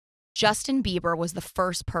Justin Bieber was the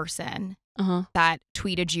first person that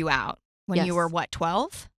tweeted you out when you were,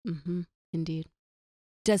 12? Mm-hmm. Indeed.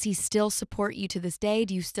 Does he still support you to this day?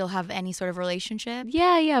 Do you still have any sort of relationship?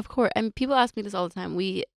 Yeah, of course. And people ask me this all the time.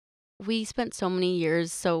 We spent so many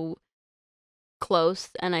years so close,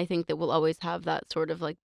 and I think that we'll always have that sort of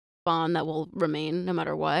like bond that will remain no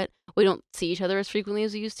matter what. We don't see each other as frequently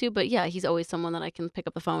as we used to, but yeah, he's always someone that I can pick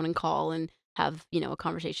up the phone and call and have, a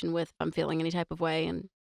conversation with if I'm feeling any type of way, and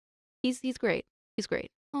he's great. He's great.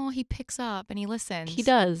 Oh, he picks up and he listens. He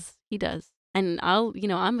does. And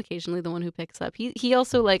I'm occasionally the one who picks up. He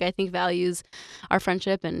also, like, I think values our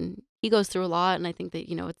friendship, and he goes through a lot, and I think that,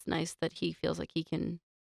 it's nice that he feels like he can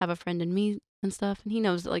have a friend in me and stuff, and he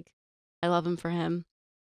knows that, like, I love him for him.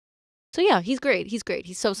 So yeah, he's great.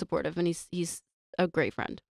 He's so supportive, and he's a great friend.